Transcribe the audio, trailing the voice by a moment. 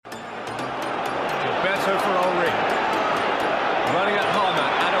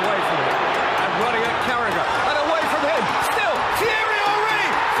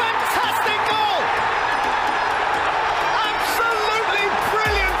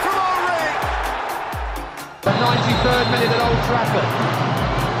53rd minute at Old Trafford.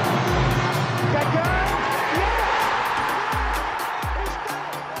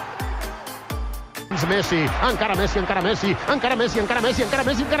 Messi, encara Messi, encara Messi, encara Messi, encara Messi, encara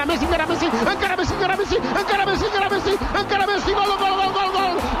Messi, encara Messi, encara Messi, encara Messi, encara Messi, encara Messi, encara Messi, encara Messi, gol, gol, gol, gol,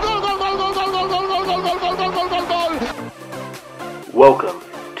 gol, gol, gol, gol, gol, gol, gol, gol, gol, gol, gol, gol, gol, gol. Welcome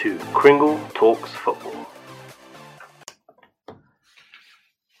to Kringle Talks Football.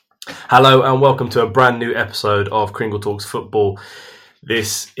 Hello and welcome to a brand new episode of Kringle Talks Football.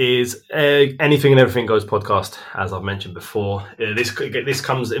 This is Anything and Everything Goes podcast, as I've mentioned before. This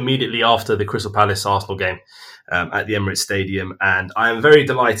comes immediately after the Crystal Palace Arsenal game at the Emirates Stadium, and I am very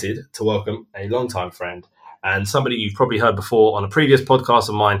delighted to welcome a long-time friend and somebody you've probably heard before on a previous podcast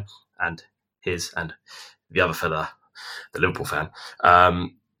of mine and his and the other fella, the Liverpool fan.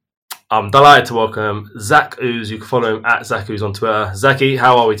 I'm delighted to welcome Zach Ooze. You can follow him at Zach Ooze on Twitter. Zachy,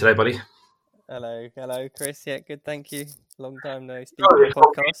 how are we today, buddy? Hello, Chris. Yeah, good, thank you. Long time no speak on the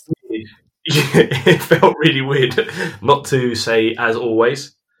podcast. It felt really weird not to say as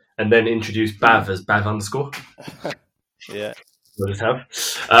always and then introduce Bav as Bav underscore. Yeah. We'll just have.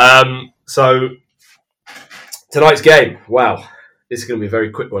 So tonight's game, wow. This is going to be a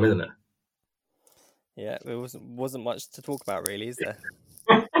very quick one, isn't it? Yeah, there wasn't much to talk about really, is there?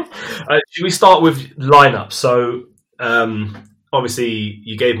 Should we start with lineup? So obviously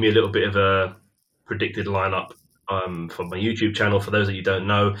you gave me a little bit of a predicted lineup for my YouTube channel. For those that you don't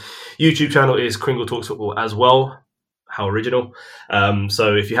know, YouTube channel is Kringle Talks Football as well. How original.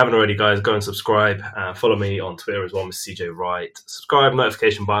 So if you haven't already, guys, go and subscribe. Follow me on Twitter as well, Mr. CJ Wright. Subscribe,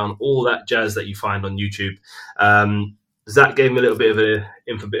 notification button, all that jazz that you find on YouTube. Zach gave me a little bit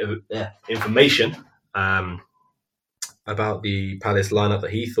of information about the Palace lineup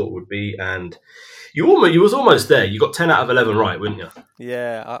that he thought would be, and you was almost there. You got 10 out of 11 right, wouldn't you?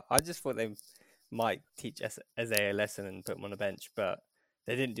 Yeah, I just thought they might teach Eze a lesson and put him on the bench, but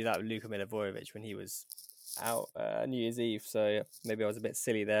they didn't do that with Luka Milivojevic when he was out New Year's Eve, so maybe I was a bit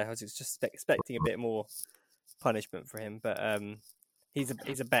silly there. I was just expecting a bit more punishment for him, but he's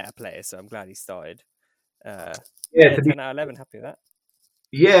a better player, so I'm glad he started. 10 out of 11, happy with that.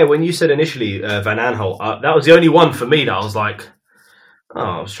 Yeah, when you said initially Van Aanholt, that was the only one for me that I was like,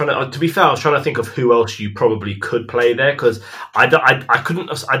 I was trying to be fair, I was trying to think of who else you probably could play there, because I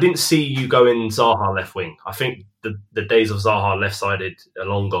didn't see you going Zaha left wing. I think the days of Zaha left-sided are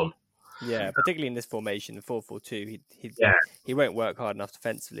long gone. Yeah, particularly in this formation, the 4-4-2, he won't work hard enough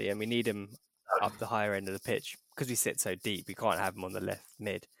defensively, and we need him up the higher end of the pitch because we sit so deep. We can't have him on the left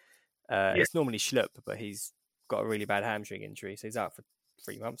mid. It's normally Schlupp, but he's got a really bad hamstring injury, so he's out for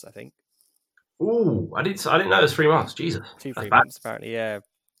 3 months, I think. Ooh, I didn't know it was 3 months. Jesus, 3 months apparently. Yeah,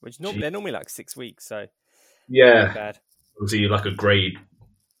 which they're normally like 6 weeks. So yeah, bad. Was he like a grade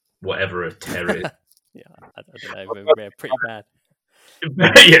whatever a tear is? Yeah, I don't know. We're pretty bad.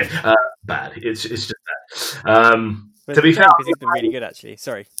 Bad. It's just bad. But to be fair, he's been really good actually.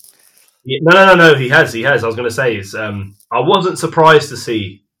 Sorry. Yeah, no. He has. I was going to say is I wasn't surprised to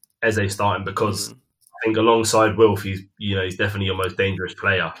see Eze starting because I think alongside Wilf, he's definitely your most dangerous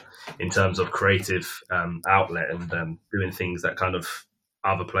player in terms of creative outlet and doing things that kind of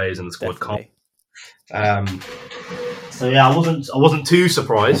other players in the squad can't. So yeah, I wasn't too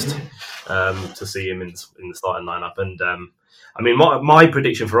surprised to see him in the starting lineup. And I mean, my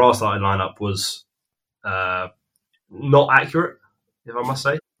prediction for our starting lineup was not accurate, if I must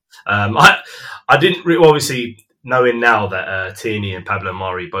say. I didn't obviously knowing now that Tierney and Pablo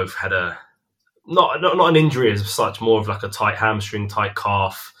Mari both had a not an injury as such, more of like a tight hamstring, tight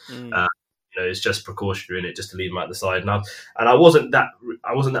calf. It's just precautionary in it, just to leave him at the side. And I wasn't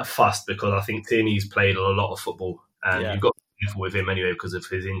that fussed because I think Tierney's played a lot of football, and you've got to be careful with him anyway because of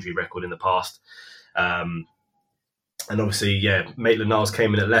his injury record in the past. And obviously, Maitland-Niles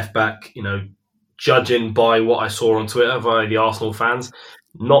came in at left back. Judging by what I saw on Twitter via the Arsenal fans,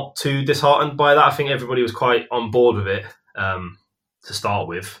 not too disheartened by that. I think everybody was quite on board with it to start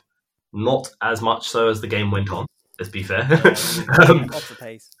with. Not as much so as the game went on. Let's be fair. Off the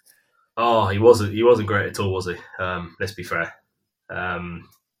pace. Oh, he wasn't great at all, was he? Let's be fair.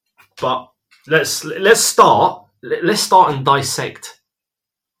 But let's start and dissect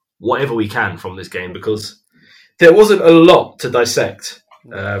whatever we can from this game, because there wasn't a lot to dissect.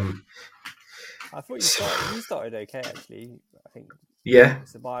 I thought you started okay actually. I think. Yeah,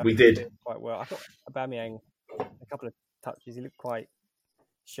 we did quite well. I thought Aubameyang, a couple of touches, he looked quite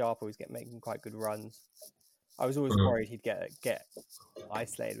sharp. He was making quite good runs. I was always worried he'd get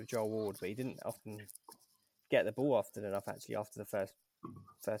isolated with Joel Ward, but he didn't often get the ball often enough actually after the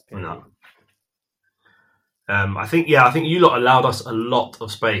first period. No. I think you lot allowed us a lot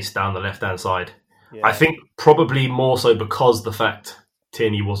of space down the left-hand side. Yeah. I think probably more so because the fact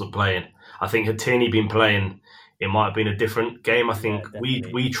Tierney wasn't playing. I think had Tierney been playing, it might have been a different game. I think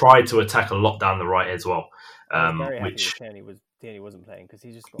we tried to attack a lot down the right as well. I was very happy which Tierney wasn't playing because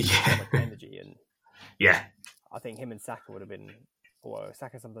he just got so much energy, and I think him and Saka would have been. Well,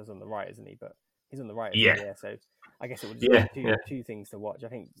 Saka's sometimes on the right, isn't he? But he's on the right. Yeah. So I guess it would just be two things to watch. I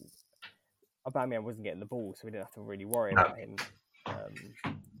think Aubameyang wasn't getting the ball, so we didn't have to really worry about him.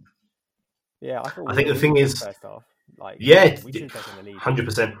 I think the thing is, first half, we should have taken the lead.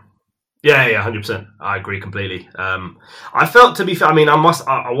 100%. Yeah, 100%. I agree completely. I felt, to be fair, I mean, I want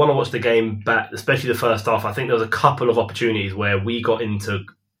to watch the game back, especially the first half. I think there was a couple of opportunities where we got into,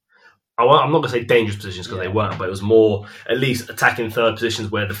 I'm not going to say dangerous positions because they weren't, but it was more at least attacking third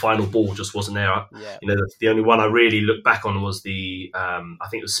positions where the final ball just wasn't there. Yeah. You know, the only one I really looked back on was I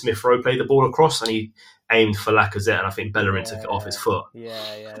think it was Smith Rowe played the ball across and he aimed for Lacazette, and I think Bellerin took it off his foot. But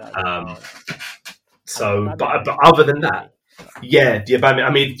other than that,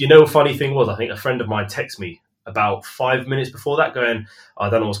 I mean, the funny thing was, I think a friend of mine texted me about 5 minutes before that going, I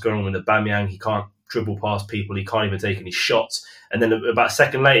don't know what's going on with Aubameyang. He can't dribble past people. He can't even take any shots. And then about a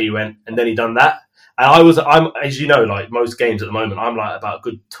second later, he went, and then he done that. And I'm, as you know, like most games at the moment, I'm like about a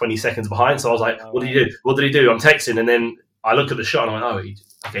good 20 seconds behind. So I was like, what did he do? What did he do? I'm texting. And then I looked at the shot and I went,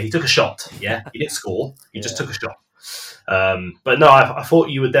 he took a shot. Yeah. He didn't score. He just took a shot. But no, I thought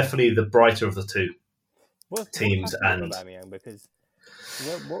you were definitely the brighter of the two teams. And because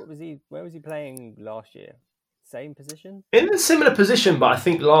where was he playing last year? Same position? In a similar position, but I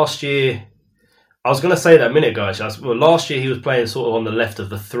think last year, I was going to say that a minute ago, actually. Last year he was playing sort of on the left of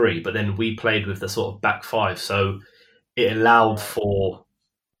the three, but then we played with the sort of back five. So it allowed for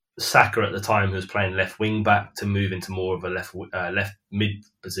Saka at the time, who was playing left wing back, to move into more of a left mid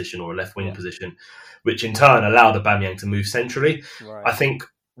position or a left wing position, which in turn allowed Aubameyang to move centrally. Right. I think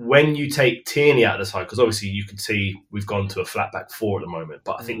when you take Tierney out of the side, because obviously you can see we've gone to a flat back four at the moment,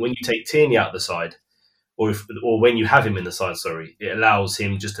 but I think when you take Tierney out of the side, or when you have him in the side, it allows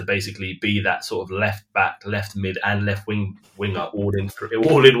him just to basically be that sort of left back, left mid, and left winger all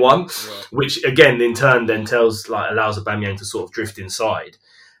in one, which again in turn then allows Aubameyang to sort of drift inside.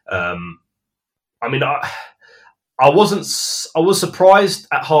 I mean, I was surprised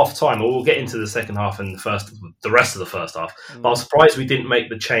at half time. We'll get into the second half and the rest of the first half. But I was surprised we didn't make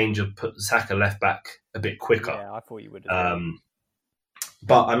the change of put Saka left back a bit quicker. Yeah, I thought you would.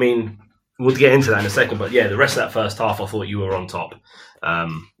 But I mean, we'll get into that in a second. But yeah, the rest of that first half, I thought you were on top.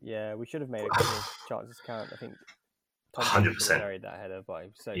 We should have made a couple of chances count. I think 100% carried that header, but he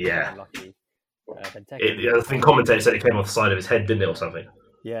was so unlucky. I think commentators said it came off the side of his head, didn't it, or something?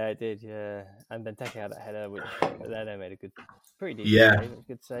 Yeah, it did. Yeah, and Benteke had that header, which they made a pretty decent save. It was a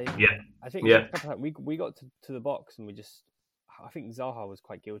good save. Yeah, I think a couple of times we got to the box and I think Zaha was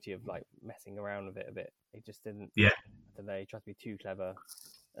quite guilty of like messing around with it a bit. He just didn't. Yeah. I don't know. He tried to be too clever.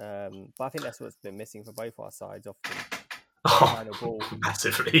 But I think that's what's been missing for both our sides often. Final ball.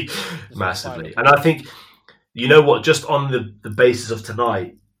 Massively. And I think, you know what, just on the basis of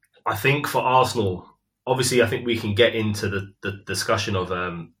tonight, I think for Arsenal, obviously I think we can get into the discussion of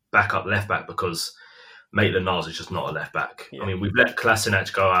backup left back, because Maitland-Niles is just not a left back. Yeah. I mean, we've let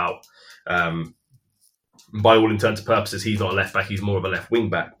Kolasinac go out. By all intents and purposes, he's not a left back, he's more of a left wing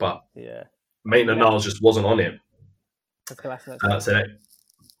back, but Maitland-Niles just wasn't on it.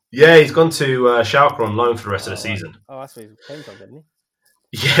 Yeah, he's gone to Schalke on loan for the rest of the season. Oh, that's where he came from, didn't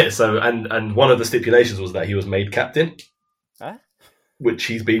he? Yeah, so and one of the stipulations was that he was made captain. Huh? Which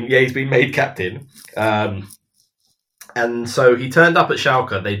he's been made captain. And so he turned up at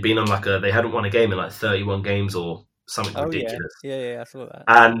Schalke. They'd been on they hadn't won a game in like 31 games or something ridiculous. Yeah, I saw that.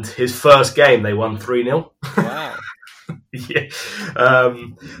 And his first game, they won 3-0. Wow. Yeah.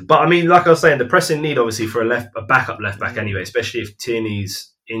 But I mean, like I was saying, the pressing need obviously for a backup left back anyway, especially if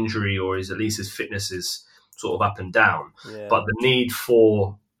Tierney's injury or at least his fitness is sort of up and down. Yeah. But the need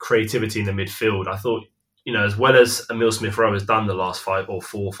for creativity in the midfield, I thought, as well as Emile Smith-Rowe has done the last 4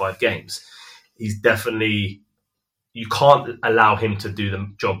 or 5 games, he's definitely, you can't allow him to do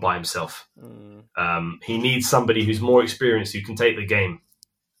the job by himself. He needs somebody who's more experienced, who can take the game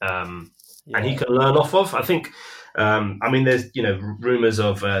and he can learn off of. I think, there's, rumours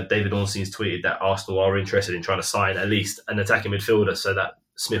of David Ornstein's tweeted that Arsenal are interested in trying to sign at least an attacking midfielder so that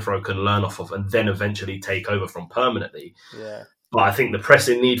Smith-Rowe can learn off of and then eventually take over from permanently. Yeah. But I think the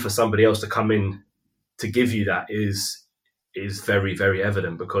pressing need for somebody else to come in to give you that is very, very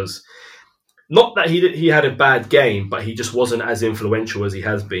evident, because not that he had a bad game, but he just wasn't as influential as he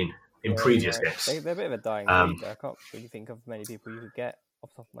has been in previous games. They're a bit of a dying breed. I can't really think of many people you could get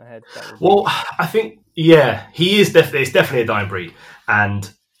off the top of my head. I think, he is definitely a dying breed.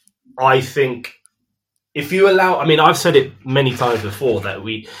 And I think if you allow, I mean, I've said it many times before that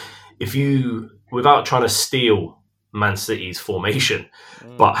without trying to steal Man City's formation,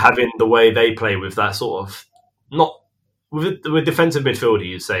 but having the way they play with that sort of, not with defensive midfielder,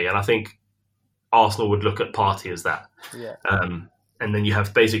 you'd say, and I think Arsenal would look at Partey as that. Yeah. And then you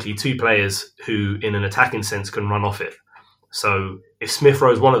have basically two players who, in an attacking sense, can run off it. So if Smith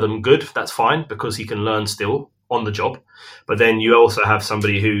Rowe's one of them, good, that's fine, because he can learn still on the job. But then you also have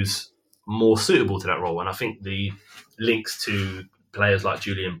somebody who's more suitable to that role. And I think the links to players like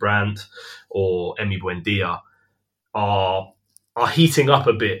Julian Brandt or Emi Buendia are heating up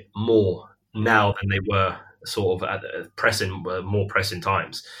a bit more now than they were sort of at more pressing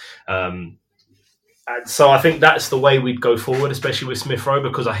times. And so I think that's the way we'd go forward, especially with Smith Rowe,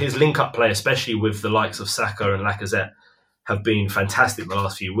 because his link-up play, especially with the likes of Saka and Lacazette, have been fantastic the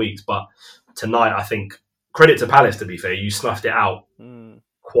last few weeks. But tonight, I think, credit to Palace, to be fair, you snuffed it out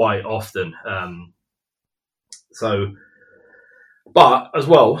quite often. But as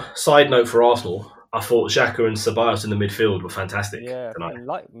well, side note for Arsenal, I thought Xhaka and Ceballos in the midfield were fantastic tonight. And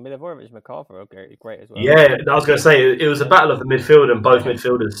like Milivojevic and McArthur are great as well. Yeah, I was going to say, it was a battle of the midfield, and both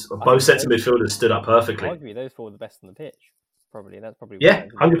sets of midfielders stood up perfectly. Arguably, those four were the best on the pitch, probably. And that's probably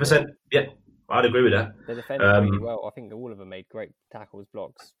 100%. Yeah, I'd agree with that. They defended really well. I think all of them made great tackles,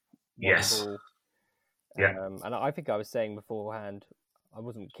 blocks. Yes. And I think I was saying beforehand, I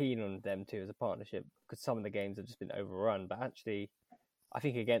wasn't keen on them two as a partnership because some of the games have just been overrun. But actually, I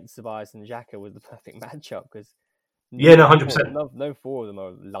think against Ceballos and Xhaka was the perfect matchup because 100%. No four of them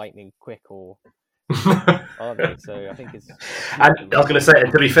are lightning quick or are they? So I think it's. And I was going to say,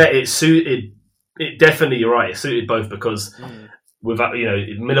 and to be fair, it suited. It definitely, you're right. It suited both because without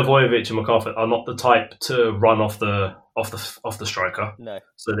Milivojevic and McArthur are not the type to run off the striker. No.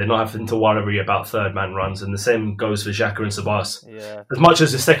 So they're not having to worry about third man runs, and the same goes for Xhaka and Ceballos. Yeah. As much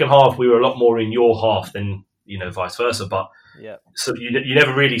as the second half, we were a lot more in your half than vice versa, but. Yeah. So you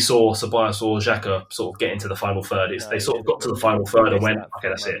never really saw Ceballos or Xhaka sort of get into the final third. They sort of got to the final third and went, okay,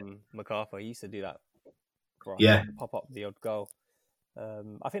 that's it. McArthur, he used to do that. Yeah. Pop up the odd goal.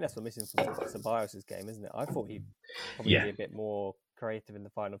 I think that's what's missing from Ceballos' game, isn't it? I thought he'd probably be a bit more creative in the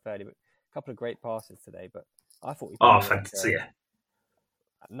final third. But a couple of great passes today, but I thought he'd fantastic.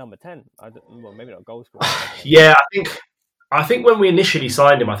 Number 10. Well, maybe not goal scorer. Yeah, I think when we initially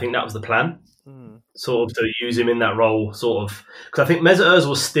signed him, I think that was the plan. Sort of to use him in that role, sort of, because I think Mesut Ozil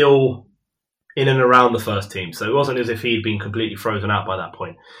was still in and around the first team, so it wasn't as if he'd been completely frozen out by that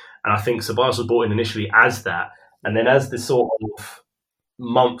point. And I think Ceballos was brought in initially as that, and then as the sort of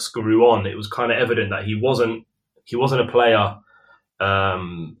months grew on, it was kind of evident that he wasn't a player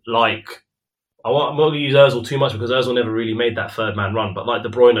like. I'm not going to use Ozil too much because Ozil never really made that third man run, but like De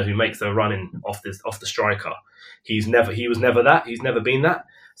Bruyne, who makes the running off the striker, he was never that. He's never been that.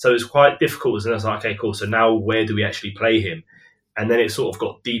 So it's quite difficult. And I was like, okay, cool. So now where do we actually play him? And then it sort of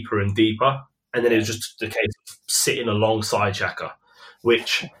got deeper and deeper. And then it was just the case of sitting alongside Xhaka,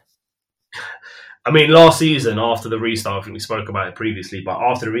 which, I mean, last season after the restart, I think we spoke about it previously, but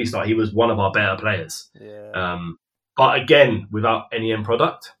after the restart, he was one of our better players. Yeah. But again, without any end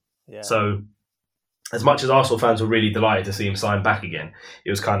product. Yeah. So as much as Arsenal fans were really delighted to see him sign back again, it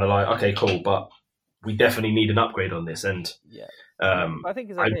was kind of like, okay, cool, but we definitely need an upgrade on this. And I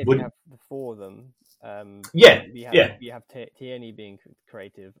think it's okay if you have the four of them. We have Tierney being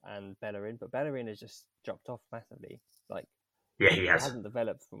creative and Bellerin, but Bellerin has just dropped off massively. He hasn't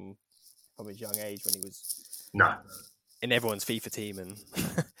developed from his young age when he was in everyone's FIFA team and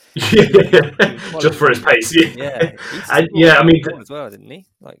just for his pace. I mean, as well, didn't he?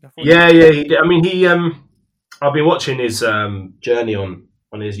 He did. I mean, I've been watching his journey on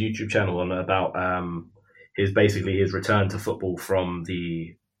his YouTube channel on about his return to football from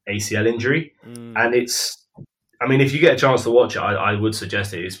the ACL injury, and it's. I mean, if you get a chance to watch it, I would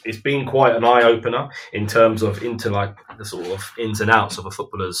suggest it. It's been quite an eye opener in terms of into the sort of ins and outs of a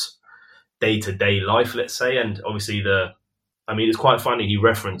footballer's day-to-day life, let's say. And obviously it's quite funny. He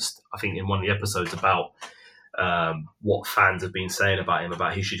referenced, I think, in one of the episodes about what fans have been saying about him,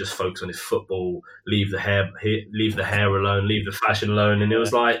 about he should just focus on his football, leave the hair alone, leave the fashion alone. And it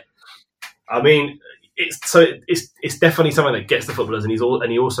was like, I mean, it's definitely something that gets the footballers. And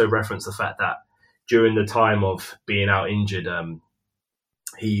he also referenced the fact that during the time of being out injured,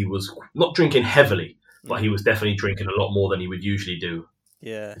 he was not drinking heavily, but he was definitely drinking a lot more than he would usually do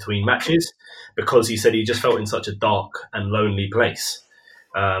between matches, because he said he just felt in such a dark and lonely place.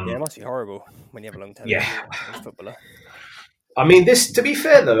 It must be horrible when you have a long term footballer. I mean, to be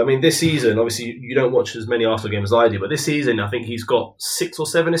fair though, this season, obviously you don't watch as many Arsenal games as I do, but this season I think he's got 6 or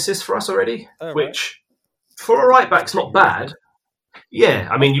 7 assists for us already, which for a right back's not bad. Yeah,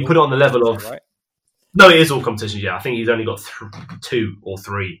 I mean, you put it on the level of No, it is all competitions. Yeah, I think he's only got 2 or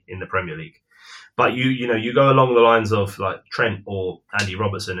 3 in the Premier League. But you go along the lines of like Trent or Andy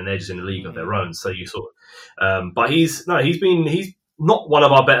Robertson, and they're just in a league of their own. So you sort of, but he's not one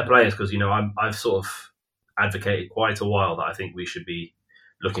of our better players because I've sort of advocated quite a while that I think we should be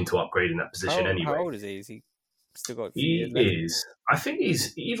looking to upgrade in that position anyway. How old is he? Is he still got? I think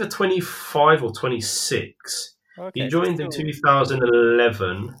he's either 25 or 26. Okay, he joined in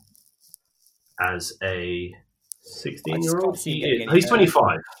 2011 as a 16-year-old. He's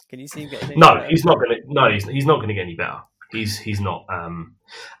 25. Can you see him getting? No, he's not going to. No, he's not going to get any better. He's not.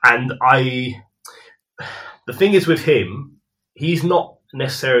 And the thing is with him, he's not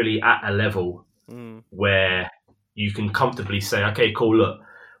necessarily at a level where you can comfortably say, okay, cool, look,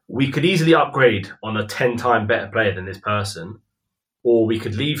 we could easily upgrade on a 10-time better player than this person, or we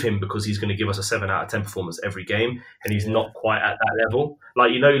could leave him because he's going to give us a 7 out of 10 performance every game, and he's not quite at that level.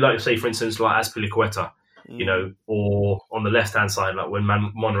 Like, like say, for instance, like Azpilicueta, or on the left-hand side, like when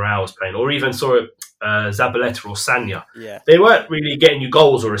Monreal was playing, or even Zabaleta or Sanya. Yeah. They weren't really getting you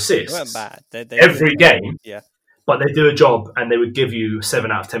goals or assists. They weren't bad. They every game. Yeah. But they do a job, and they would give you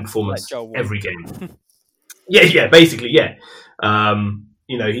 7 out of 10 performance like every game. yeah, basically, yeah.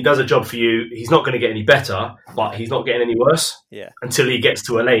 He does a job for you. He's not going to get any better, but he's not getting any worse. Yeah. Until he gets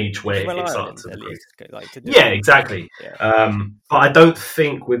to an age where it starts to improve. Exactly. Yeah. But I don't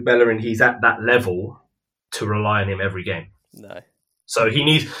think with Bellerin he's at that level to rely on him every game. No. So he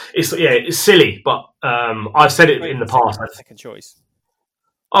needs. It's silly, but I've said it in the past. Second choice.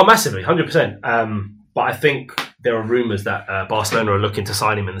 Oh, massively, 100%. But I think there are rumours that Barcelona are looking to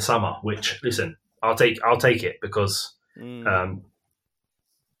sign him in the summer. Which, listen, I'll take it because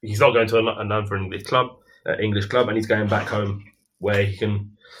he's not going to another English club, and he's going back home where he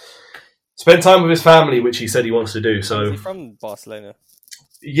can spend time with his family, which he said he wants to do. So is he from Barcelona?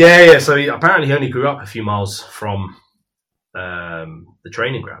 Yeah. So apparently he only grew up a few miles from the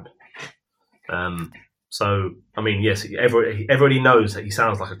training ground. So I mean, yes, everybody knows that he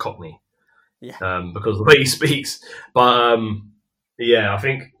sounds like a Cockney. Yeah. Because of the way he speaks. But I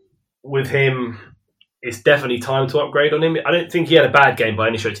think with him, it's definitely time to upgrade on him. I don't think he had a bad game by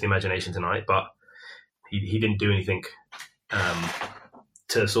any stretch of the imagination tonight, but he didn't do anything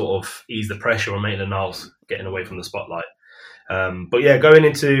to sort of ease the pressure on Maitland-Niles getting away from the spotlight. But yeah, going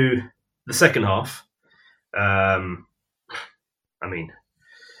into the second half, I mean,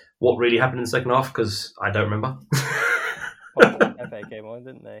 what really happened in the second half? Because I don't remember. Pepe came on,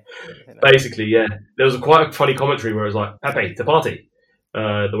 didn't they? Basically, yeah. There was quite a funny commentary where it was like, Pepe, to party.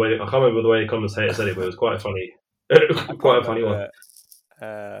 I can't remember the way the commentator said it, but it was quite a funny one.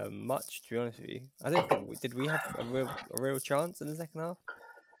 Much, to be honest with you. I don't think did we have a real chance in the second half?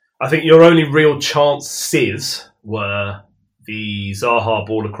 I think your only real chances were the Zaha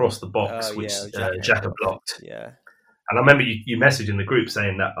ball across the box, which Xhaka blocked. Yeah. And I remember you messaged in the group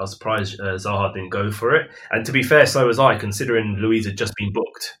saying that I was surprised Zaha didn't go for it. And to be fair, so was I, considering Luiz had just been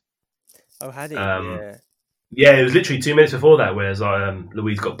booked. Oh, had he? Yeah, it was literally 2 minutes before that where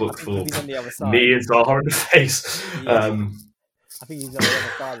Luiz got booked for me and Zaha in the face. I think he's on the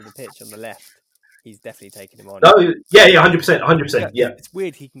other side of the pitch on the left. He's definitely taking him on. No, 100%. Yeah. It's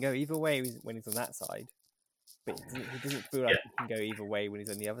weird. He can go either way when he's on that side. But he doesn't feel like he can go either way when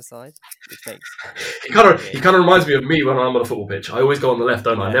he's on the other side, which makes he kind of reminds me of me when I'm on a football pitch. I always go on the left,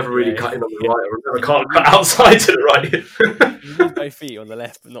 don't I? I never really cut in on the right, or I can't cut outside to the right. You need both feet on the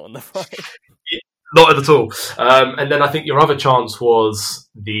left, but not on the right. Not at all. And then I think your other chance was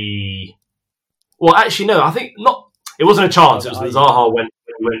the. Well, actually, no. I think not. It wasn't a chance. It was the Zaha went,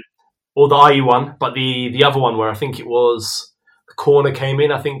 or the IE one, but the other one where I think it was the corner came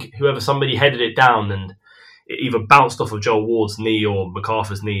in. I think somebody headed it down and. It either bounced off of Joel Ward's knee or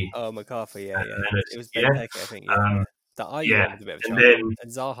MacArthur's knee. Oh, MacArthur, yeah. It was Benteke, I think. The IE one was a bit of a chance.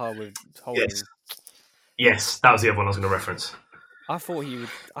 And Zaha with Holding. Yes, that was the other one I was going to reference. I thought he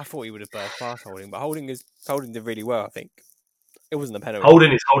would have burst past Holding, but Holding did really well, I think. It wasn't a penalty.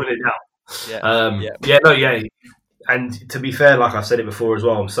 Holding is holding it down. Yeah. And to be fair, like I've said it before as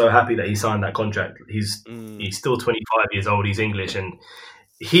well, I'm so happy that he signed that contract. He's still 25 years old, he's English, and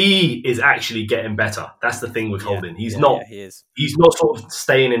he is actually getting better. That's the thing with Holding. He's not sort of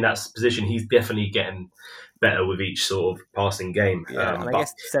staying in that position. He's definitely getting better with each sort of passing game. Yeah, and I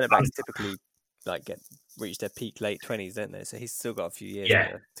guess centre-backs typically reach their peak late 20s, don't they? So he's still got a few years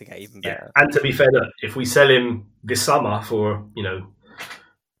to get even better. And to be fair, if we sell him this summer for,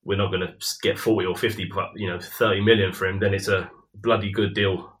 we're not going to get 40 or 50, but 30 million for him, then it's a bloody good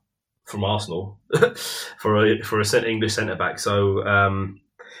deal from Arsenal for a English centre-back. So,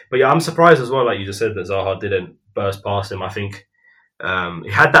 but yeah, I'm surprised as well, like you just said, that Zaha didn't burst past him. I think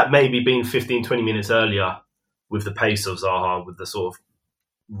Had that maybe been 15, 20 minutes earlier with the pace of Zaha, with the sort of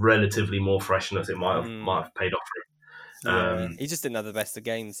relatively more freshness, it might have paid off for him. He just didn't have the best of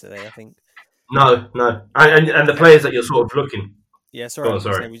games today, I think. No. And the players that you're sort of looking... Yeah, sorry.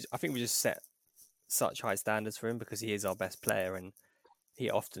 I think we just set such high standards for him because he is our best player and he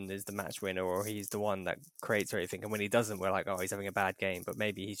often is the match winner or he's the one that creates everything. And when he doesn't, we're like, oh, he's having a bad game. But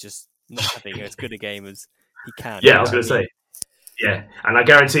maybe he's just not having as good a game as he can. Yeah, I was going to say. Yeah, and I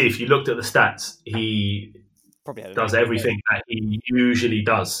guarantee if you looked at the stats, he probably does everything that he usually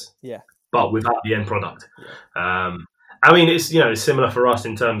does. Yeah. But without the end product. Yeah. I mean, it's it's similar for us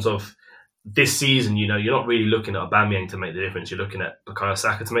in terms of this season. You're not really looking at Aubameyang to make the difference. You're looking at Bukayo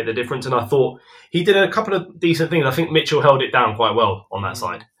Saka to make the difference. And I thought he did a couple of decent things. I think Mitchell held it down quite well on that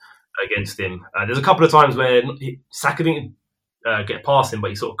side against him. There's a couple of times where Saka didn't get past him, but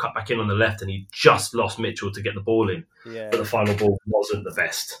he sort of cut back in on the left and he just lost Mitchell to get the ball in. Yeah. But the final ball wasn't the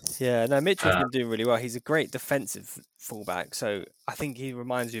best. Yeah, no, Mitchell's been doing really well. He's a great defensive fullback, so I think he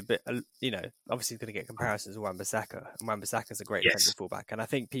reminds you a bit, obviously he's going to get comparisons with Wan-Bissaka, and Wan-Bissaka's a great defensive fullback, and I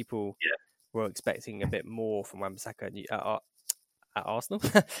think people were expecting a bit more from Wan-Bissaka at Arsenal,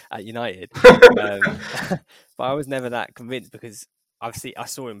 at United. But I was never that convinced because I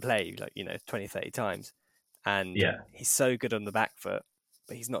saw him play 20, 30 times, and he's so good on the back foot,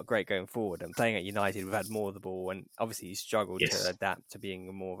 but he's not great going forward. And playing at United, we've had more of the ball, and obviously he struggled to adapt to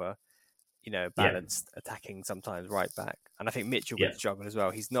being more of a balanced attacking, sometimes right back. And I think Mitchell would struggle as well.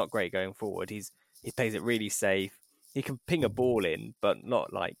 He's not great going forward. He plays it really safe. He can ping a ball in, but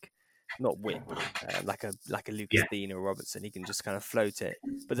not whip like a Lucas Dean or Robertson. He can just kind of float it.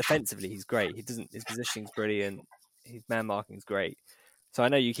 But defensively, he's great. His positioning's brilliant. His man marking's great. So I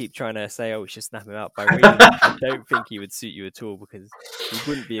know you keep trying to say, "Oh, we should snap him up," but I don't think he would suit you at all because he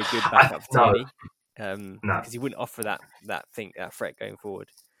wouldn't be a good backup for Tierney. Because he wouldn't offer that threat going forward.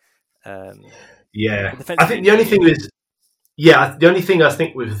 I think the only thing is, the only thing I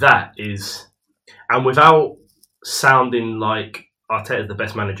think with that is, and without sounding like Arteta is the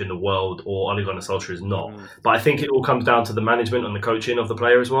best manager in the world or Ole Gunnar Solskjaer is not, but I think it all comes down to the management and the coaching of the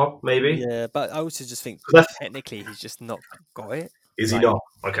player as well, maybe. Yeah, but I also just think technically he's just not got it. Is he not?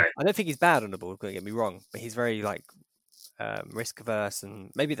 Okay. I don't think he's bad on the ball, don't get me wrong, but he's very risk averse,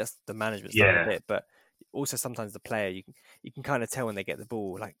 and maybe that's the management side of it, but also sometimes the player, you can kind of tell when they get the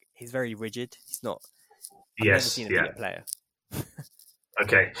ball, like he's very rigid. He's not. I've never seen him be a player.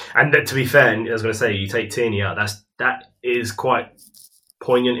 Okay, and to be fair, I was going to say, you take Tierney out. That is quite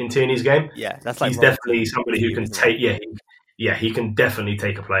poignant in Tierney's game. Yeah, that's like he's definitely somebody who can take. He can definitely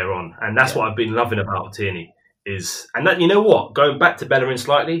take a player on, and that's what I've been loving about Tierney. And that, you know what? Going back to Bellerin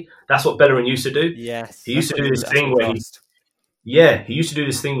slightly, that's what Bellerin used to do. Yes, he used to do this thing where he used to do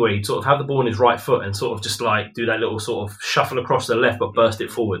this thing where he'd sort of have the ball on his right foot and sort of just like do that little sort of shuffle across the left, but burst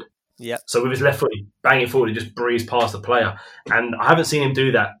it forward. Yeah. So with his left foot, he bang it forward, he just breeze past the player. And I haven't seen him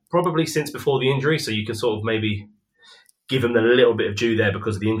do that probably since before the injury. So you can sort of maybe give him a little bit of due there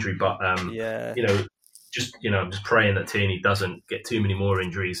because of the injury. But I'm just praying that Tierney doesn't get too many more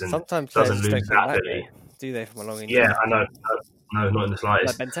injuries and sometimes doesn't lose that ability. Do they from a long injury? Yeah, I know. No, not in the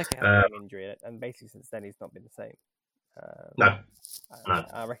slightest. Like Benteke had a long injury, and basically since then he's not been the same. No.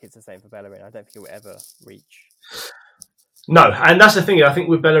 I reckon it's the same for Bellerin. I don't think he'll ever reach. No, and that's the thing. I think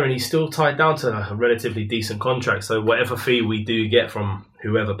with Bellerin, he's still tied down to a relatively decent contract. So whatever fee we do get from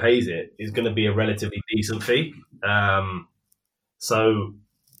whoever pays it is going to be a relatively decent fee.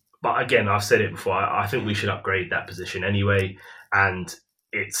 But again, I've said it before. I think we should upgrade that position anyway. And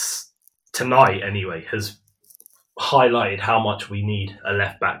it's tonight anyway has highlighted how much we need a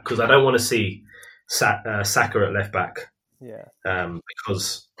left back, because I don't want to see Saka at left back. Yeah.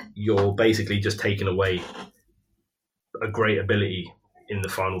 Because you're basically just taking away a great ability in the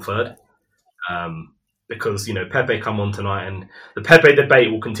final third. Because, Pepe come on tonight and the Pepe debate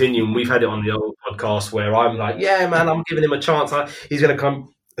will continue. And we've had it on the old podcast where I'm like, yeah, man, I'm giving him a chance. He's going to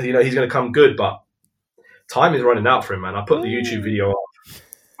come, he's going to come good, but time is running out for him, man. I put the YouTube video up.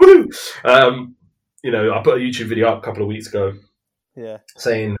 Woo! I put a YouTube video up a couple of weeks ago. Yeah.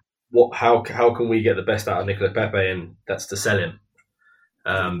 Saying how can we get the best out of Nicolas Pepe, and that's to sell him.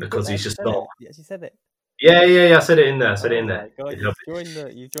 Because he's just not. You actually said it. Yeah. I said it in there. God,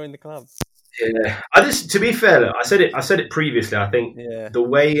 you've joined the club. Yeah. To be fair, look, I said it previously. I think the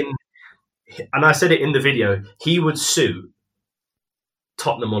way and I said it in the video, he would suit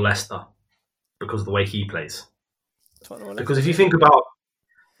Tottenham or Leicester because of the way he plays. Because if you think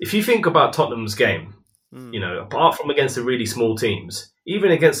about Tottenham's game, apart from against the really small teams,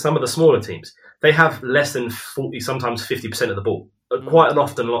 even against some of the smaller teams, they have less than 40, sometimes 50% of the ball, quite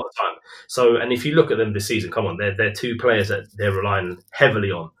often, a lot of the time. So, and if you look at them this season, come on, they're two players that they're relying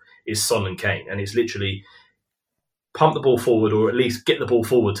heavily on is Son and Kane, and it's literally pump the ball forward or at least get the ball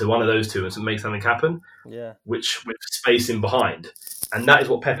forward to one of those two and make something happen. Yeah. Which with space in behind, and that is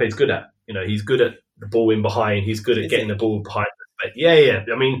what Pepe's good at. He's good at the ball in behind. He's good at getting the ball behind. Yeah.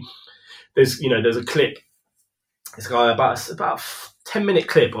 I mean, there's a clip. It's got about a 10-minute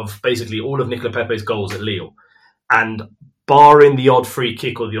clip of basically all of Nicolas Pepe's goals at Lille, and barring the odd free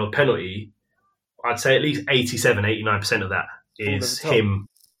kick or the odd penalty, I'd say at least 87-89% of that is him.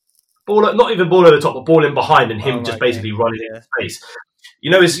 Not even ball over the top, but ball in behind and him just basically running into space.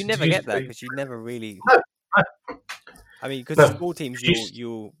 You never get that because you never really. No. I mean, because the small teams,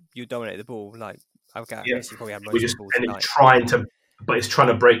 you dominate the ball. Like I guess you probably have most of the balls tonight. It's trying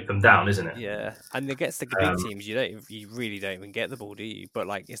to break them down, isn't it? Yeah, and against the big teams, you really don't even get the ball, do you? But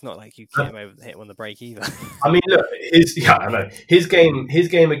like, it's not like you get him over hit on the break either. I mean, look, I know his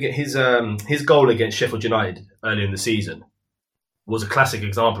goal against Sheffield United earlier in the season was a classic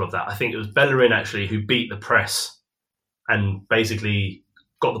example of that. I think it was Bellerin actually who beat the press and basically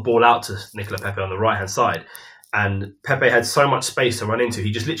got the ball out to Nicolas Pepe on the right hand side, and Pepe had so much space to run into,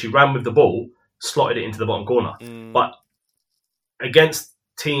 he just literally ran with the ball, slotted it into the bottom corner, but against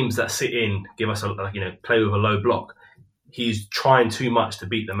teams that sit in, give us play with a low block, he's trying too much to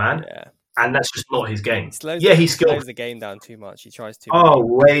beat the man, and that's just not his game. He slows the game down too much. He tries to. Oh,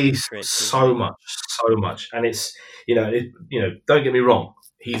 way so much, and it's don't get me wrong,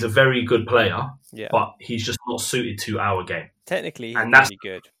 he's a very good player, but he's just not suited to our game. Technically, he's really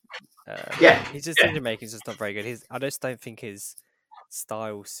good. His decision making is just not very good. I just don't think his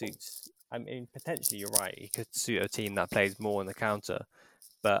style suits. I mean, potentially you're right. He could suit a team that plays more on the counter,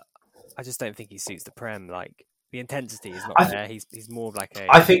 but I just don't think he suits the Prem. Like the intensity is not there. He's more of like a.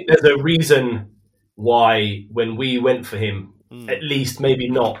 I think there's a reason why when we went for him, at least maybe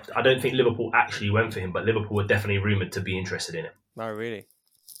not. I don't think Liverpool actually went for him, but Liverpool were definitely rumoured to be interested in him. Oh, really?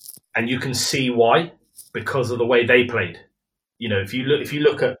 And you can see why, because of the way they played. If you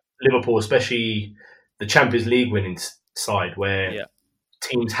look at Liverpool, especially the Champions League winning side, where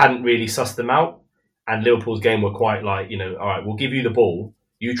teams hadn't really sussed them out, and Liverpool's game were quite like, all right, we'll give you the ball,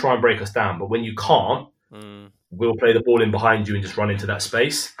 you try and break us down, but when you can't, we'll play the ball in behind you and just run into that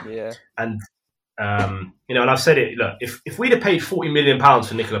space. Yeah. And and I've said it. Look, if we'd have paid £40 million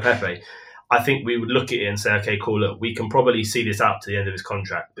for Nicolas Pepe, I think we would look at it and say, okay, cool. Look, we can probably see this out to the end of his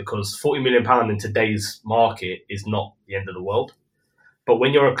contract, because £40 million in today's market is not the end of the world. But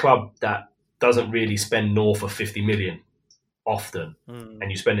when you're a club that doesn't really spend north of 50 million often, and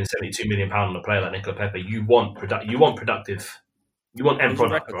you're spending £72 million on a player like Nicolas Pepe, you want productive, you want end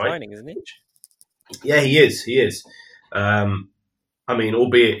product, right? Signing, isn't he? Yeah, he is. I mean,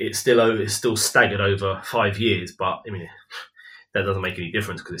 albeit it's still staggered over 5 years, but I mean, that doesn't make any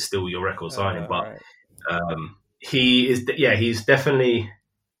difference because it's still your record signing. But he's definitely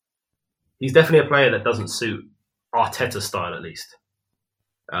a player that doesn't suit Arteta's style, at least.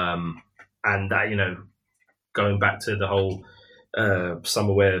 And that, going back to the whole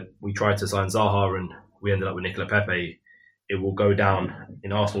summer where we tried to sign Zaha and we ended up with Nicolas Pepe, it will go down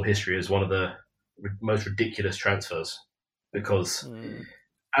in Arsenal history as one of the most ridiculous transfers, because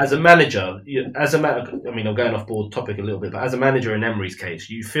as a manager, I mean, I'm going off board topic a little bit, but as a manager in Emery's case,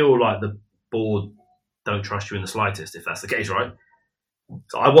 you feel like the board don't trust you in the slightest, if that's the case, right?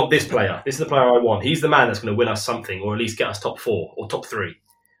 So I want this player. This is the player I want. He's the man that's going to win us something, or at least get us top 4 or top 3.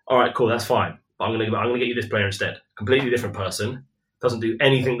 All right, cool, that's fine. But I'm going to get you this player instead. Completely different person. Doesn't do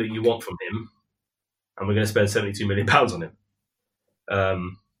anything that you want from him, and we're going to spend £72 million on him.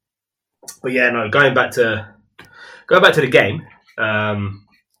 But yeah, no. Going back to the game,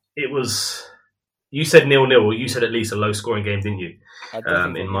 it was. You said 0-0, or you said at least a low-scoring game, didn't you?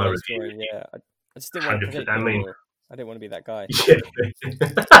 In my review, I just didn't want to. I didn't want to be that guy. Yeah.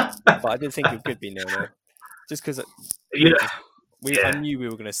 But I did think it could be 0-0, just because. I knew we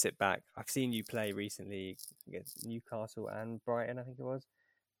were going to sit back. I've seen you play recently against Newcastle and Brighton, I think it was.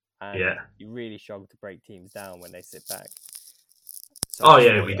 And you really struggle to break teams down when they sit back. So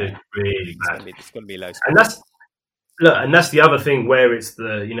we do really bad. It's going to be low. And that's the other thing where it's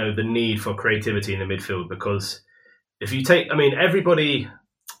the the need for creativity in the midfield, because if you take, everybody.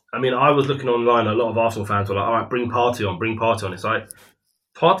 I was looking online. A lot of Arsenal fans were like, "All right, bring Partey on." It's like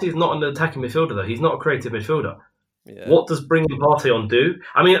Partey is not an attacking midfielder, though. He's not a creative midfielder. Yeah. What does bringing Partey on do?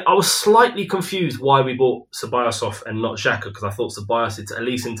 I was slightly confused why we bought Ceballos off and not Xhaka, because I thought Ceballos, at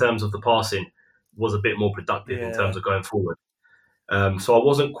least in terms of the passing, was a bit more productive in terms of going forward. So I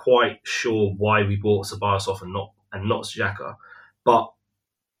wasn't quite sure why we bought Ceballos off and not Xhaka. But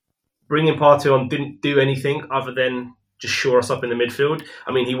bringing Partey on didn't do anything other than just shore us up in the midfield.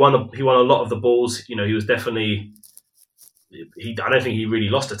 I mean, he won a lot of the balls. You know, he was definitely. I don't think he really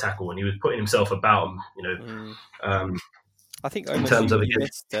lost a tackle when he was putting himself about him. You know, I think in terms of you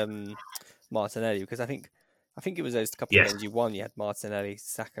missed Martinelli, because I think it was those couple of games you won. You had Martinelli,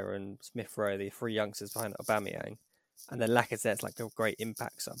 Saka, and Smith Rowe, the three youngsters behind Aubameyang, and then Lacazette's like a great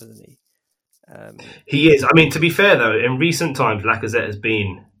impact sub, isn't he? He is. I mean, to be fair though, in recent times, Lacazette has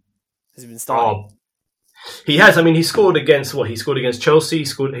been starting. He has. I mean, he scored against what? He scored against Chelsea. He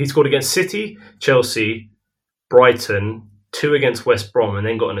scored against City, Chelsea, Brighton, 2 against West Brom, and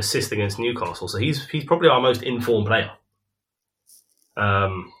then got an assist against Newcastle. So he's probably our most informed player.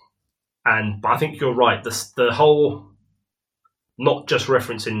 But I think you're right. The whole, not just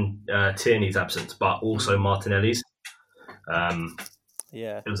referencing Tierney's absence, but also Martinelli's.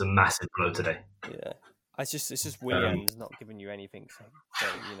 It was a massive blow today. Yeah, it's just Willian's not giving you anything. So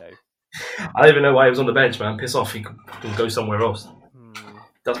you know, I don't even know why he was on the bench, man. Piss off. He can go somewhere else.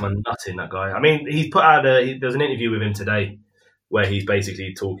 Does my nuts in, that guy. I mean, he's put out there's an interview with him today where he's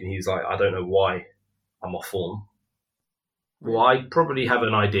basically talking. He's like, I don't know why I'm off form. Well, I probably have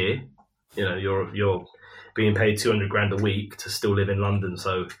an idea. You know, you're being paid 200 grand a week to still live in London,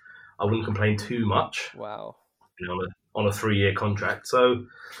 so I wouldn't complain too much. Wow. You know, on a 3-year contract. So,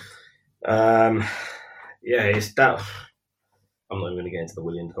 it's that. I'm not even going to get into the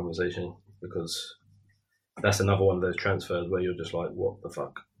Willian conversation because that's another one of those transfers where you're just like, what the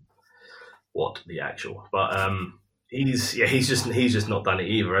fuck? What the actual? But he's just not done it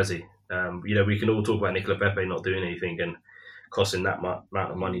either, has he? You know, we can all talk about Nicola Pepe not doing anything and costing that amount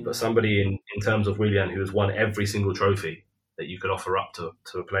of money, but somebody in terms of Willian who has won every single trophy that you could offer up to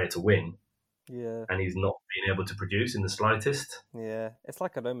a player to win, and he's not being able to produce in the slightest. Yeah, it's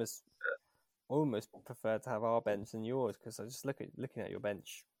like I'd almost prefer to have our bench than yours, because I just looking at your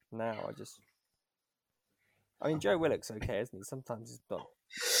bench now. I mean, Joe Willock's okay, isn't he? Sometimes he's not.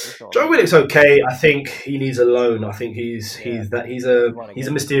 Joe Willock's okay. I think he needs a loan. I think he's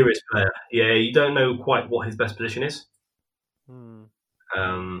a mysterious player. Yeah, you don't know quite what his best position is.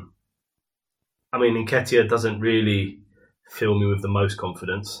 I mean, Nketiah doesn't really fill me with the most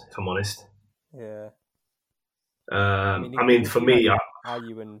confidence, if I'm honest. Yeah. I mean, for me,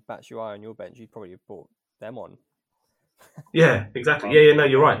 Ayew and Batshuayi on your bench, you'd probably have brought them on. Yeah, exactly. Yeah, no,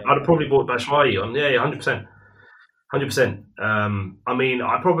 you're right. I'd have probably brought Batshuayi on. Yeah, 100%. 100%. I mean,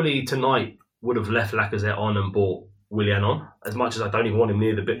 I probably tonight would have left Lacazette on and brought Willian on. As much as I don't even want him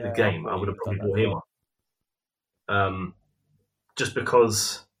near the game, I would have probably brought him on. Just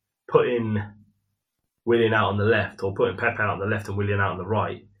because putting Willian out on the left or putting Pepe out on the left and Willian out on the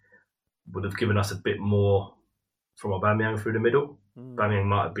right would have given us a bit more from Aubameyang through the middle. Aubameyang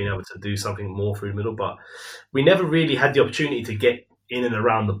might have been able to do something more through the middle, but we never really had the opportunity to get in and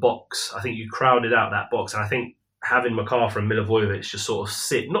around the box. I think you crowded out that box, and I think having McArthur and Milivojevic just sort of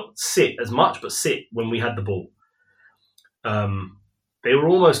not sit as much, but sit when we had the ball. They were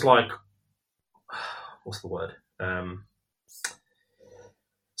almost like, what's the word?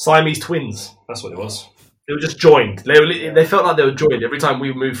 Siamese twins. That's what it was. They were just joined. They felt like they were joined. Every time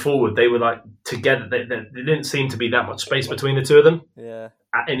we moved forward, they were like together. There didn't seem to be that much space between the two of them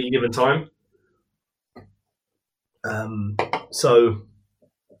at any given time. So,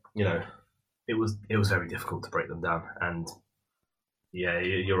 you know, it was very difficult to break them down. And yeah,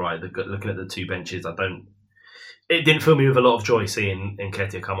 you're right. Looking at the two benches, it didn't fill me with a lot of joy seeing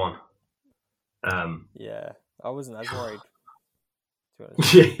Nketiah come on. Yeah, I wasn't as worried.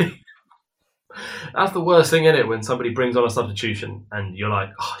 Yeah. That's the worst thing, isn't it? When somebody brings on a substitution and you're like,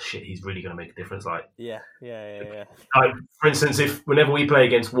 oh shit, he's really going to make a difference. Like, yeah. Like, for instance, whenever we play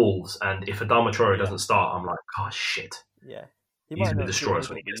against Wolves and if Adama Traore doesn't start, I'm like, oh shit. Yeah. He's going to destroy us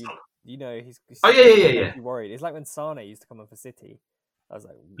when he gets on. You know, he's yeah. worried. It's like when Sane used to come on for City. I was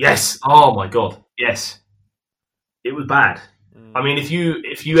like, yes. Oh my god. Yes. It was bad. I mean, if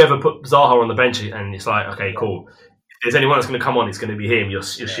you ever put Zaha on the bench and it's like, okay, cool. If there's anyone that's going to come on, it's going to be him. You're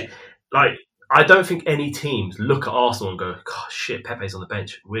shit. Like, I don't think any teams look at Arsenal and go, "God, shit, Pepe's on the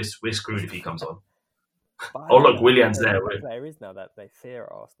bench. We're screwed if he comes on." Oh, look, Willian's there. There is now that they fear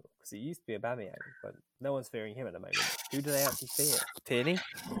Arsenal, because it used to be Aubameyang, but no one's fearing him at the moment. Who do they actually fear? Tierney?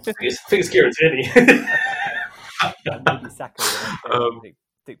 I think it's Kieran Tierney. Maybe Saka.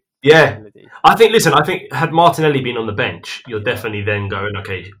 Yeah, I think had Martinelli been on the bench, you're definitely then going,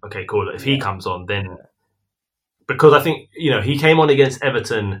 okay, cool. If he comes on, then because I think, you know, he came on against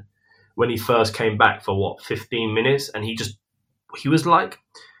Everton when he first came back for 15 minutes, and it was like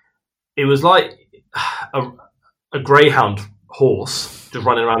a greyhound horse just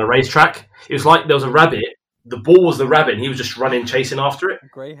running around a racetrack. It was like there was a rabbit. The ball was the rabbit, and he was just running, chasing after it. A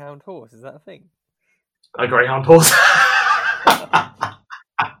greyhound horse, is that a thing? A greyhound horse.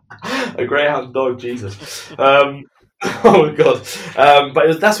 A greyhound dog, Jesus. Oh my god!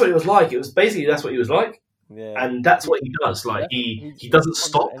 But that's what it was like. It was basically that's what he was like, and that's what he does. Like he doesn't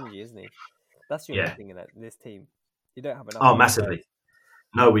stop. Energy, isn't he? That's your thing in this team. You don't have enough. Oh, massively.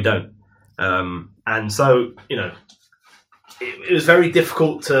 No, we don't. And so it was very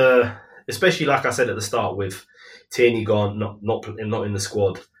difficult to, especially like I said at the start, with Tierney gone, not in the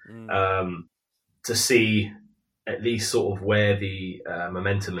squad, to see at least sort of where the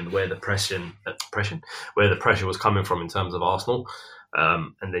momentum and where the pressure was coming from in terms of Arsenal.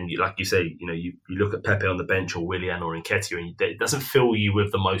 And then, like you say, you look at Pepe on the bench or Willian or Nketiah, and it doesn't fill you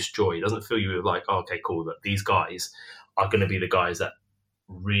with the most joy. It doesn't fill you with like, oh, okay, cool, that these guys are going to be the guys that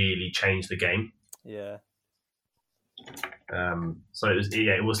really change the game. Yeah. So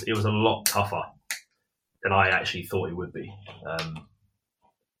it was a lot tougher than I actually thought it would be.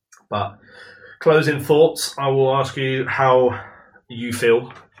 But closing thoughts, I will ask you how you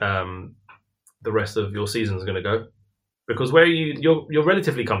feel the rest of your season is going to go. Because you're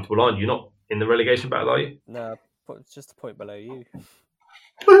relatively comfortable, aren't you? You're not in the relegation battle, are you? No, it's just a point below you.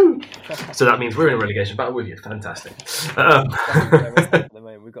 Woo! So that means we're in a relegation battle with you. Fantastic. At the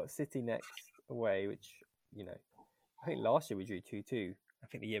moment, we've got City next away, which I think last year we drew 2-2. I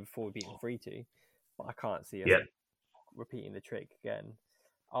think the year before we beat them 3-2. But I can't see us repeating the trick again.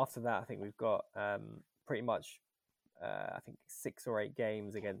 After that, I think we've got pretty much I think 6 or 8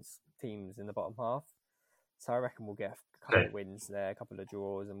 games against teams in the bottom half. So I reckon we'll get a couple of wins there, a couple of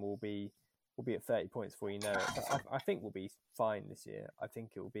draws, and we'll be at 30 points before you know it. But I think we'll be fine this year. I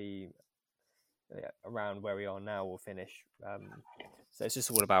think it will be around where we are now. We'll finish. So it's just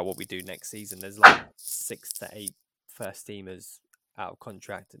all about what we do next season. There's like 6 to 8 first teamers out of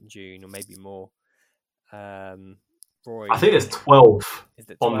contract in June, or maybe more. Roy, I think there's 12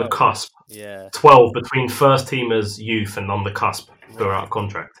 on the cusp. Yeah, 12 between first teamers, youth, and on the cusp who are out of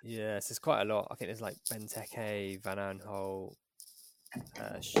contract. Yeah, so it's quite a lot. I think there's like Benteke, Van Aanholt,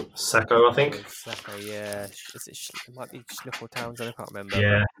 Sacco, I think. Sacco, yeah. It might be Schnuffel Townsend, I can't remember.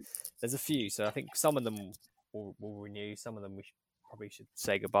 Yeah. There's a few, so I think some of them will renew, some of them we probably should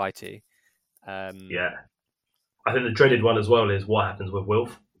say goodbye to. Yeah. I think the dreaded one as well is what happens with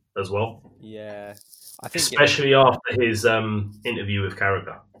Wilf as well. Yeah. I think especially after his interview with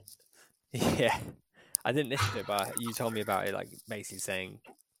Carragher. Yeah. I didn't listen to it, but you told me about it, like basically saying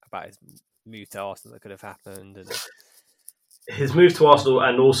about his move to Arsenal that could have happened. And his move to Arsenal,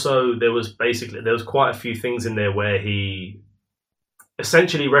 and also there was quite a few things in there where he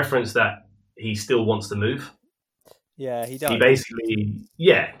essentially referenced that he still wants to move. Yeah, he does. He basically,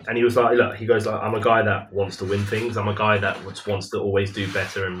 and he was like, look, he goes like, I'm a guy that wants to win things. I'm a guy that wants to always do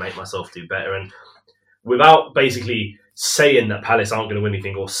better and make myself do better. And without basically saying that Palace aren't going to win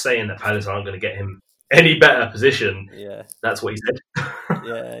anything or saying that Palace aren't going to get him any better position, that's what he said.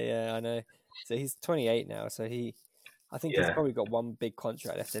 Yeah, I know. So he's 28 now, so I think he's probably got one big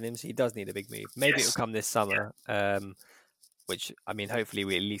contract left in him, so he does need a big move. Maybe it'll come this summer, which, I mean, hopefully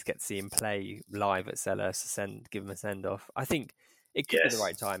we at least get to see him play live at Selhurst, give him a send-off. I think it could be the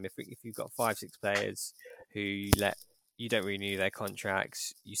right time if you've got 5-6 players who you don't renew their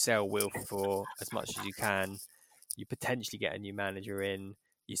contracts, you sell Wilf for as much as you can, you potentially get a new manager in,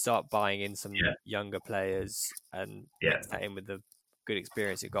 you start buying in some younger players and mix that in with the good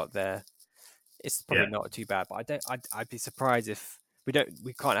experience you've got there. It's probably not too bad, but I'd be surprised if we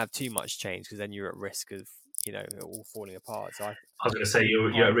can't have too much change, because then you're at risk of it all falling apart. So I was going to say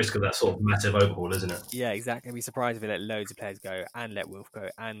you're at risk of that sort of massive overhaul, isn't it? Yeah, exactly. I'd be surprised if we let loads of players go and let Wilf go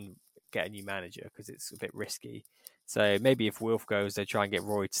and get a new manager, because it's a bit risky. So maybe if Wilf goes, they try and get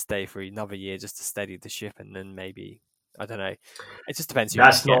Roy to stay for another year just to steady the ship, and then maybe, I don't know. It just depends.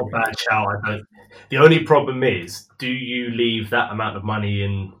 That's not a bad shout. The only problem is, do you leave that amount of money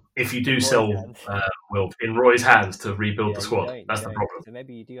in? If you do sell Wilf in Roy's hands to rebuild the squad, that's the problem. So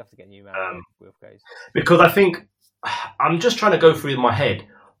maybe you do have to get a new manager if Wilf goes. Because I think I'm just trying to go through in my head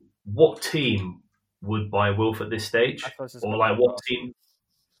what team would buy Wilf at this stage, or like what team?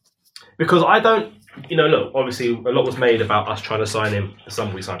 Because I don't, look, obviously a lot was made about us trying to sign him the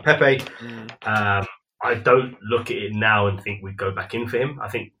summer we signed Pepe. I don't look at it now and think we'd go back in for him. I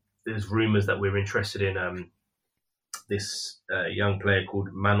think there's rumours that we're interested in this young player called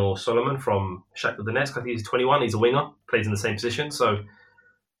Manor Solomon from Shakhtar Donetsk. I think he's 21. He's a winger, plays in the same position. So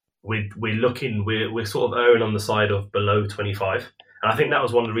we're sort of erring on the side of below 25. And I think that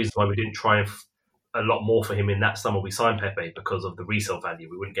was one of the reasons why we didn't try a lot more for him in that summer we signed Pepe, because of the resale value.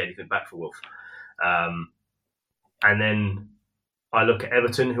 We wouldn't get anything back for Wilf. And then I look at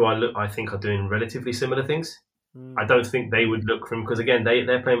Everton, who I think are doing relatively similar things. I don't think they would look for him, because again,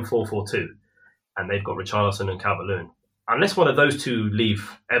 they're playing 4-4-2, and they've got Richarlison and Calvert-Lewin. unless one of those two leave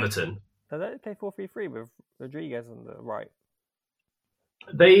Everton, So they play 4-3-3 with Rodriguez on the right.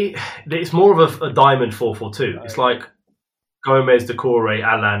 it's more of a diamond 4-4-2. It's like Gomez, Decore,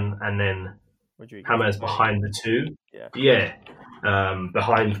 Alan, and then Rodriguez James behind the two. Yeah.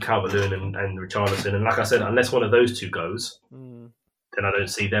 Behind Calvert-Lewin and Richarlison. And like I said, unless one of those two goes, then I don't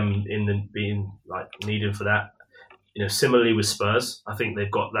see them being like needed for that. Similarly with Spurs, I think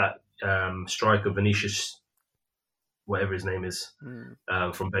they've got that striker Vinicius, whatever his name is,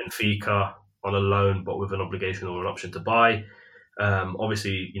 from Benfica on a loan, but with an obligation or an option to buy.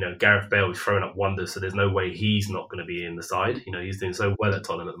 Obviously, Gareth Bale is throwing up wonders, so there's no way he's not going to be in the side. He's doing so well at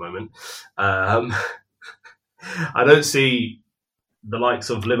Tottenham at the moment. I don't see the likes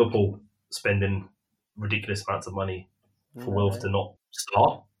of Liverpool spending ridiculous amounts of money for Wilf to not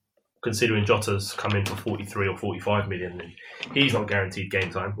start, considering Jota's come in for 43 or 45 million and he's not guaranteed game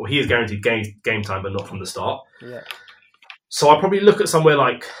time. Well, he is guaranteed game time, but not from the start. Yeah. So I'll probably look at somewhere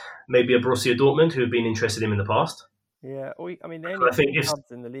like maybe a Borussia Dortmund who have been interested in him in the past. Yeah, the only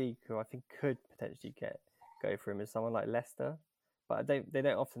clubs in the league who I think could potentially go for him is someone like Leicester, but they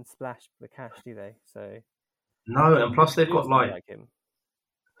don't often splash the cash, do they? So no, and plus they've got like him.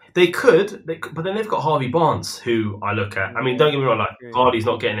 They could, but then they've got Harvey Barnes, who I look at. I mean, don't get me wrong, like Vardy's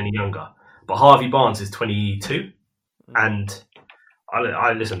not getting any younger, but Harvey Barnes is 22, and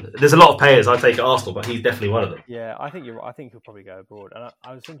I listen. There's a lot of players I take at Arsenal, but he's definitely one of them. Yeah, I think you're right. I think he'll probably go abroad. And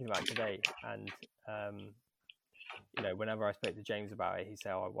I was thinking about it today, and whenever I spoke to James about it, he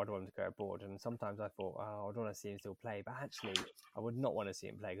said, "Oh, I want him to go abroad." And sometimes I thought, "Oh, I don't want to see him still play," but actually, I would not want to see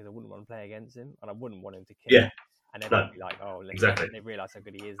him play because I wouldn't want to play against him, and I wouldn't want him to kill. Yeah. And they'd be like, "Oh, exactly." They realise how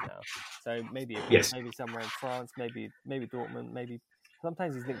good he is now. So maybe somewhere in France, maybe Dortmund, maybe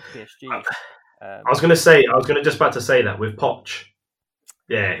sometimes he's linked to PSG. I was going to just about to say that with Poch.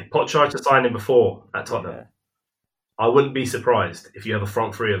 Yeah, Poch tried to sign him before at Tottenham. Yeah. I wouldn't be surprised if you have a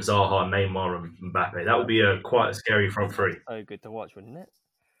front three of Zaha, Neymar, and Mbappe. That would be quite a scary front three. So good to watch, wouldn't it?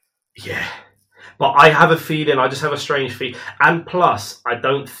 Yeah, but I have a feeling. I just have a strange feeling, and plus, I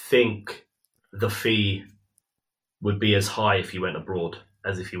don't think the fee would be as high if he went abroad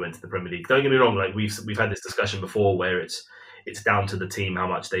as if he went to the Premier League. Don't get me wrong; like we've had this discussion before, where it's down to the team how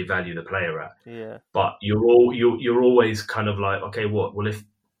much they value the player at. Yeah. But you're always kind of like, okay, what? Well, if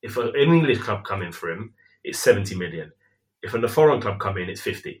an English club come in for him, it's 70 million. If a foreign club come in, it's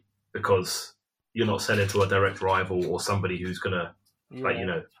 50 because you're not selling to a direct rival or somebody who's gonna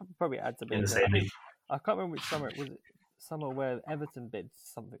probably adds a bit in the same league. I can't remember which summer it was. Summer where Everton bid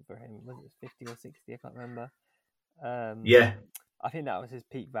something for him. Was it 50 or 60? I can't remember. Yeah. I think that was his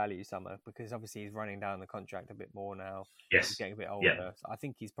peak value summer because obviously he's running down the contract a bit more now. Yes. He's getting a bit older. Yeah. So I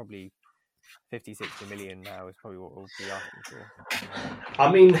think he's probably 50, 60 million now is probably what we'll be asking for.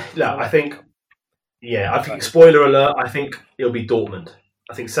 I mean, I think spoiler alert, I think it'll be Dortmund.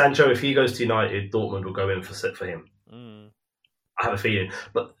 I think Sancho, if he goes to United, Dortmund will go in for him. I have a feeling.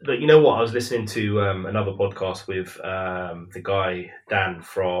 But you know what? I was listening to another podcast with the guy, Dan,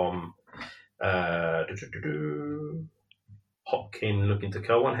 from Hopkin Looking to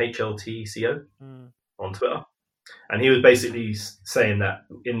Kill One, HLTCO on Twitter. And he was basically saying that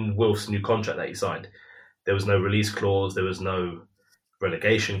in Wilf's new contract that he signed, there was no release clause, there was no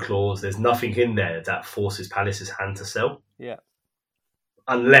relegation clause, there's nothing in there that forces Palace's hand to sell. Yeah.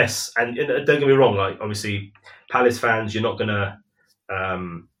 Unless, and don't get me wrong, like obviously Palace fans, you're not going to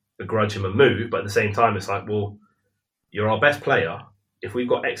begrudge him a move, but at the same time, it's like, well, you're our best player. If we've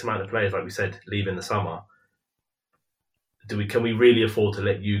got X amount of players, like we said, leaving the summer, can we really afford to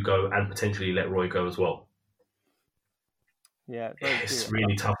let you go and potentially let Roy go as well? Yeah, it's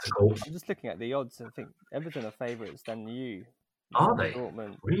really tough to call. I'm just looking at the odds and I think Everton are favourites than you. Are they?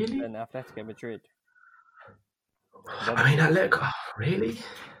 Dortmund, really? And Atletico Madrid. I mean, Atletico, really?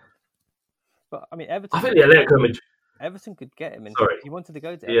 But I mean, Everton. I think the Atletico Madrid. Everton could get him. He wanted to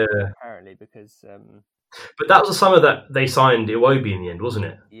go to Everton, apparently, because. But that was the summer that they signed Iwobi in the end, wasn't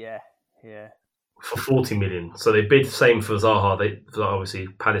it? Yeah. For 40 million. So they bid the same for Zaha. Obviously,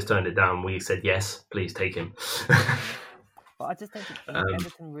 Palace turned it down. We said, yes, please take him. But I just don't think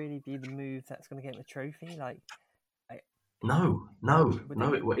Everton really be the move that's going to get him the trophy. Like, No,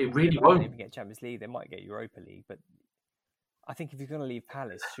 it really won't. They might even get Champions League. They might get Europa League. But I think if you're going to leave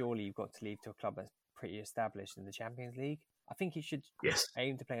Palace, surely you've got to leave to a club that's pretty established in the Champions League. I think you should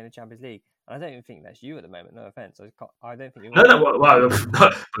aim to play in the Champions League. And I don't even think that's you at the moment. No offense. I don't think. Well,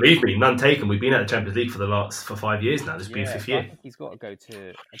 believe me, none taken. We've been at the Champions League for 5 years now. This will be the 5th year. I think he's got to go to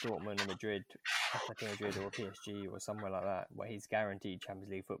a Dortmund or Madrid, Atletico Madrid or a PSG or somewhere like that, where he's guaranteed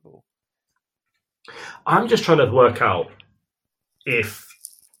Champions League football. I'm just trying to work out if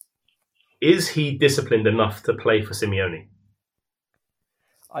is he disciplined enough to play for Simeone?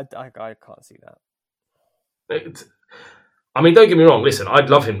 I can't see that. I mean, don't get me wrong. Listen, I'd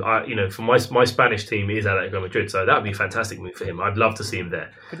love him. For my Spanish team is Atletico Madrid, so that would be a fantastic move for him. I'd love to see him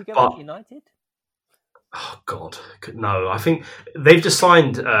there. Could he go back to United? Oh God, no! I think they've just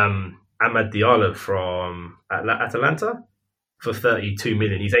signed Amad Diallo from Atalanta for 32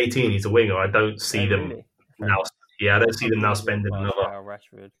 million. He's 18. He's a winger. I don't see them really? now. Yeah, I don't see them now spending another.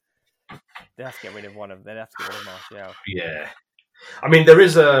 Rashford. They have to get rid of one of. They have to get rid of Martial. Yeah, I mean there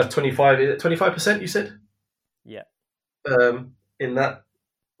is a 25%. You said. Yeah. In that,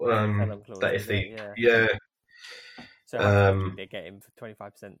 that if they, yeah. So they get him for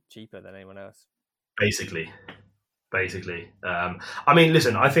 25% cheaper than anyone else. Basically. I mean,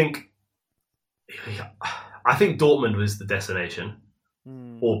 listen, I think Dortmund was the destination,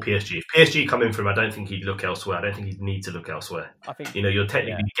 or PSG. If PSG come in for him, I don't think he'd look elsewhere. I don't think he'd need to look elsewhere. I think you're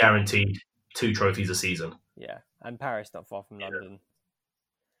technically guaranteed 2 trophies a season. Yeah, and Paris not far from London.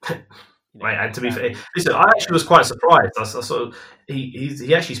 Right, and to be fair, listen, I actually was quite surprised. I sort of,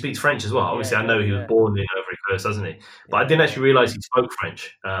 he actually speaks French as well. Obviously, I know he was born in Ivory Coast, doesn't he? But I didn't actually realise he spoke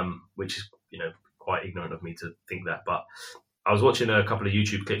French, which is quite ignorant of me to think that. But I was watching a couple of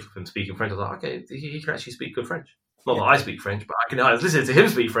YouTube clips of him speaking French. I was like, okay, he can actually speak good French. Not that I speak French, but I was listening to him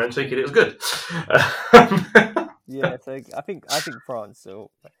speak French, thinking it was good. Yeah, so I think France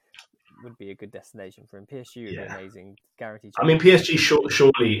would be a good destination for him. PSG would be amazing, guaranteed. I mean, PSG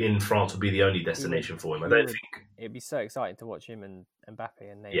surely in France would be the only destination for him. I don't think it'd be so exciting to watch him and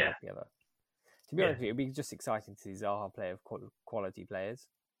Mbappe and Neymar together. To be honest with you, it'd be just exciting to see Zaha play with quality players.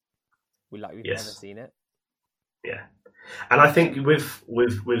 We've never seen it. Yeah, and I think with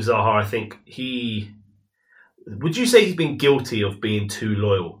Zaha, I think would you say he's been guilty of being too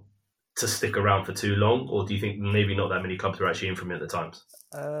loyal to stick around for too long, or do you think maybe not that many clubs were actually in for him at the times?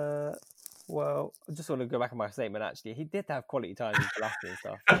 Well, I just want to go back on my statement. Actually, he did have quality times with Pulaski and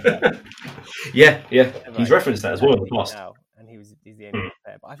stuff. Yeah, he's referenced that as well in the past. Now, and he's the only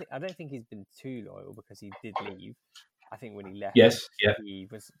player. But I don't think he's been too loyal because he did leave. I think when he left, he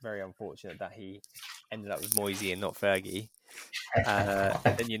was very unfortunate that he ended up with Moisey and not Fergie.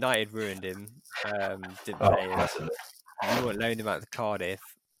 Then United ruined him. Didn't play him. We loaned him out to Cardiff.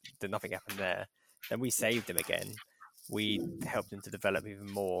 Nothing happened there. Then we saved him again. We helped him to develop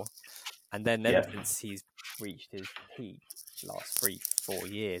even more. And then ever since he's reached his peak, last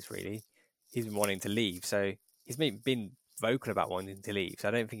 3-4 years, really, he's been wanting to leave. So he's been vocal about wanting to leave. So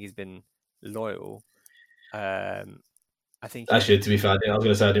I don't think he's been loyal. I think actually, to be fair, I was going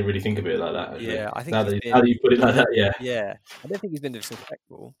to say I didn't really think of it like that. Actually. Yeah, I think how do you put it like that? Yeah. I don't think he's been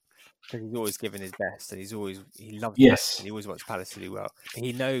disrespectful because he's always given his best, and he loves Palace, and he always wants Palace to do well. But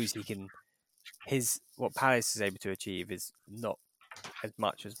he knows he can. What Palace is able to achieve is not as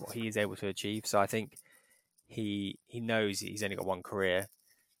much as what he is able to achieve. So I think he knows he's only got one career.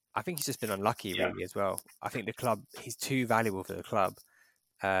 I think he's just been unlucky really as well. I think the club, he's too valuable for the club.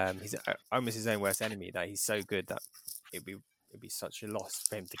 He's almost his own worst enemy. That he's so good that it'd be such a loss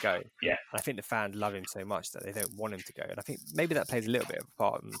for him to go. Yeah, and I think the fans love him so much that they don't want him to go. And I think maybe that plays a little bit of a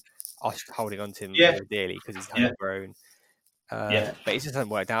part in us holding on to him more dearly because he's homegrown. But it just hasn't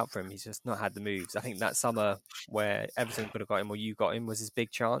worked out for him. He's just not had the moves. I think that summer where Everton could have got him or you got him was his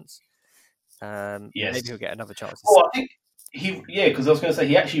big chance. Maybe he'll get another chance. I think because I was going to say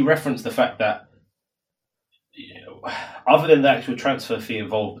he actually referenced the fact that other than the actual transfer fee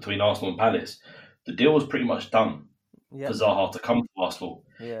involved between Arsenal and Palace, the deal was pretty much done for Zaha to come to Arsenal.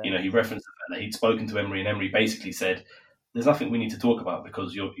 Yeah. He referenced the fact that he'd spoken to Emery, and Emery basically said, "There's nothing we need to talk about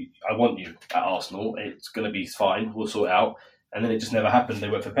because I want you at Arsenal. It's going to be fine. We'll sort it out." And then it just never happened. They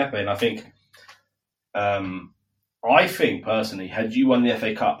went for Pepe, and I think personally, had you won the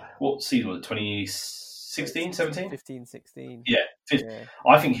FA Cup, what season was it? 2016, 17? 15, 16. Yeah.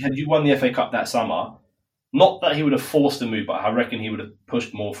 I think had you won the FA Cup that summer, not that he would have forced a move, but I reckon he would have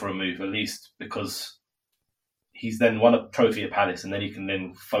pushed more for a move, at least because he's then won a trophy at Palace, and then he can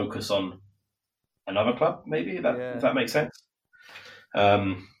then focus on another club, maybe, if that makes sense.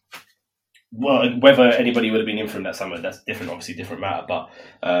 Well, whether anybody would have been in for him that summer, that's different, obviously different matter. But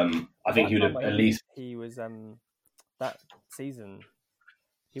I think he would have at least. He was that season.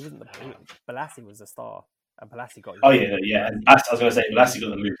 He wasn't. Balassi was the star, and Balassi got. Oh yeah. And I was going to say Balassi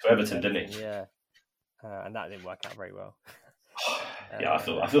got the move to Everton, didn't he? Yeah, and that didn't work out very well. I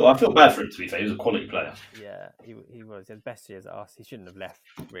feel bad for him, to be fair. He was a quality player. Yeah, he was. His best years at us. He shouldn't have left,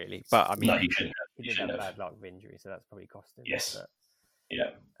 really. But I mean, no, he shouldn't. He did have bad luck with injury, so that's probably cost him. Yes.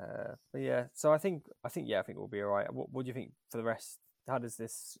 But yeah, so I think we'll be all right. What do you think for the rest? How does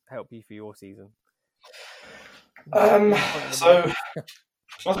this help you for your season?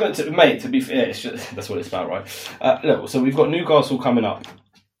 I was going to, mate. To be fair, it's just, that's what it's about, right? Look, so we've got Newcastle coming up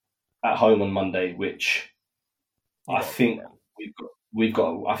at home on Monday, which I think we've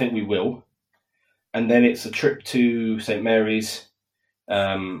got. I think we will, and then it's a trip to St Mary's,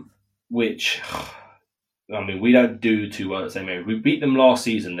 which I mean we don't do too well at St Mary's. We beat them last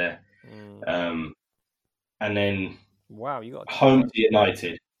season there, and then you got home to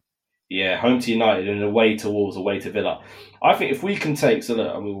United. Yeah, home to United and away to Wolves, away to Villa. I think if we can take, so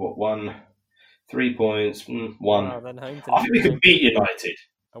look, I mean, what, 3 points, one. Then home I think we could beat United.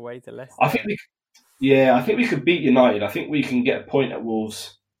 Away to Leicester. I think we could beat United. I think we can get a point at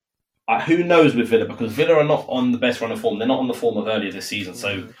Wolves. Who knows with Villa, because Villa are not on the best run of form. They're not on the form of earlier this season,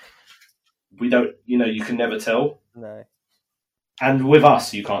 so we don't. You can never tell. No. And with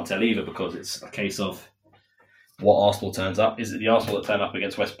us, you can't tell either, because it's a case of what Arsenal turns up. Is it the Arsenal that turned up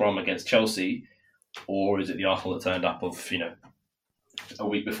against West Brom, against Chelsea, or is it the Arsenal that turned up a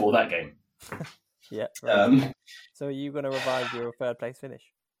week before that game? Yeah. Right. So are you going to revive your third place finish?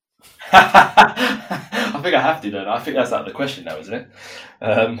 I think I have to, don't I? I think that's out of the question now, isn't it?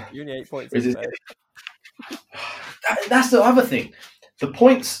 You're only 8 points. That's the other thing. The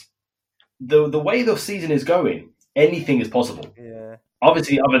points, the way the season is going, anything is possible. Yeah.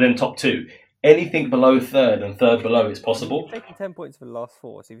 Obviously, other than top two. Anything below third and third below is possible. You've taken 10 points for the last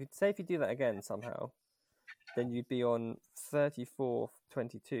 4. So if you do that again somehow, then you'd be on 34,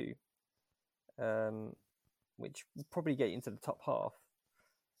 22, which would probably get you into the top half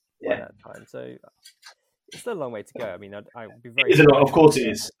by that time. So it's still a long way to go. I mean, I would be very. Of course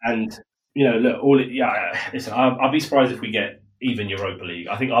it is, and look, listen, I'll be surprised if we get even Europa League.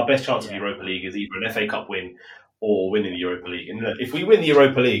 I think our best chance of Europa League is either an FA Cup win or winning the Europa League. And if we win the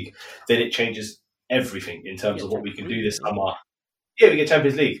Europa League, then it changes everything in terms of what we can do this summer. Yeah, we get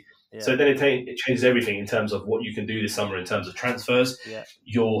Champions League. Yeah. So then it changes everything in terms of what you can do this summer in terms of transfers. Yeah.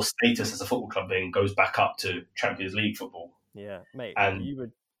 Your status as a football club then goes back up to Champions League football. Yeah, mate. And you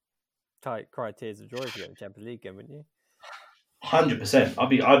would cry tears of joy if you get the Champions League again, wouldn't you?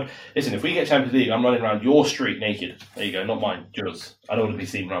 100%. Listen, if we get Champions League, I'm running around your street naked. There you go, not mine, yours. I don't want to be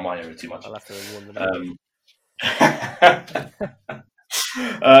seen around my area too much. I'll have to warn them.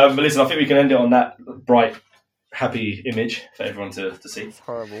 But listen, I think we can end it on that bright, happy image for everyone to see. It's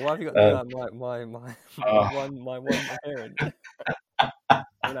horrible. Why have you got to do that? My one appearance.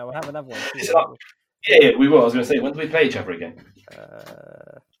 We'll have another one. Yeah, we will. I was going to say, when do we play each other again?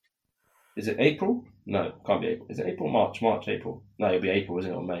 Is it April? No, can't be April. Is it April, March? March, April? No, it'll be April,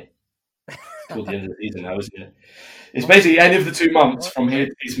 isn't it, or May? Towards the end of the season now, isn't it? It's basically the end of the 2 months from here.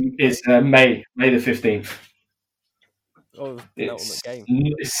 It's May the 15th. Oh, penultimate game.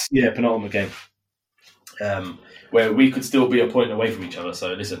 Penultimate game. Where we could still be a point away from each other.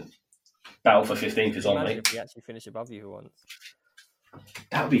 So listen, battle for 15th is on, mate. If we actually finish above you for once.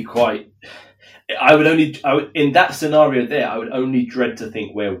 That would be quite. In that scenario there, I would only dread to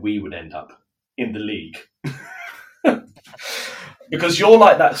think where we would end up in the league. Because you're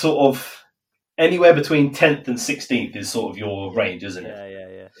like that sort of. Anywhere between 10th and 16th is sort of your range, isn't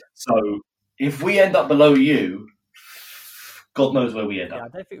it? Yeah. So if we end up below you, God knows where we end up. I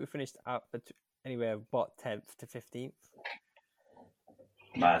don't think we finished up anywhere but 10th to 15th.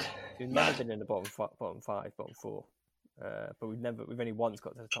 Mad. We've never been in the bottom 5, bottom 4, but we've only once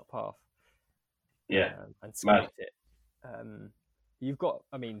got to the top half. Yeah, and scraped it. You've got,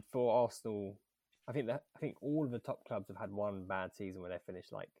 I mean, for Arsenal, I think all of the top clubs have had one bad season where they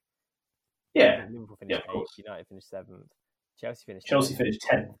finished like. Yeah, Liverpool finished 8th, United finished 7th, Chelsea finished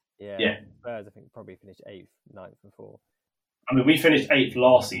 10th. Yeah. Spurs, I think, probably finished 8th, 9th, and 4th. I mean, we finished 8th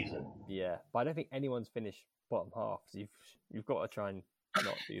last season. Yeah, but I don't think anyone's finished bottom half. So you've got to try and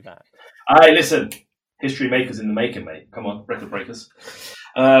not do that. Hey, listen, history makers in the making, mate. Come on, record breakers.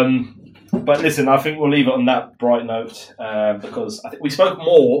 But listen, I think we'll leave it on that bright note because I think we spoke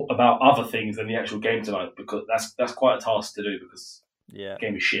more about other things than the actual game tonight, because that's quite a task to do because the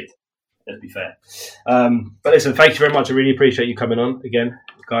game is shit. Let's be fair. But listen, thank you very much. I really appreciate you coming on again,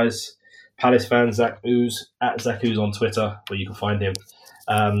 guys. Palace fan Zach Ooze at Zach Ooze on Twitter, where you can find him.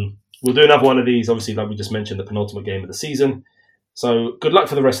 We'll do another one of these, obviously, like we just mentioned, the penultimate game of the season. So good luck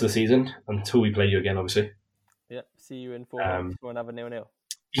for the rest of the season until we play you again, obviously. Yep. See you in 4 months for another 0-0.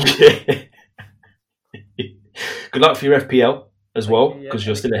 Yeah. Good luck for your FPL as well, because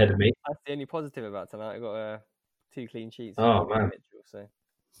you're still ahead of me. That's the only positive about tonight. I got 2 clean sheets. Oh man. Mitchell, so.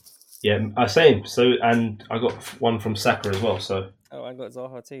 Yeah, same. So, and I got one from Saka as well. So. Oh, I got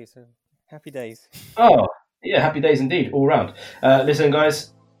Zaha too. So, happy days. Oh, yeah, happy days indeed, all round. Listen,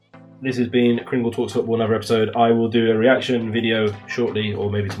 guys, this has been Kringle Talks Football, another episode. I will do a reaction video shortly,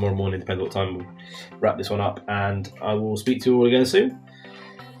 or maybe tomorrow morning, depending on what time we'll wrap this one up. And I will speak to you all again soon.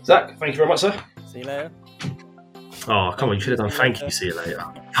 Zach, thank you very much, sir. See you later. Oh, come on, you should have done thank you, see you later.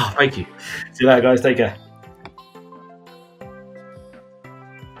 Oh, thank you. See you later, guys. Take care.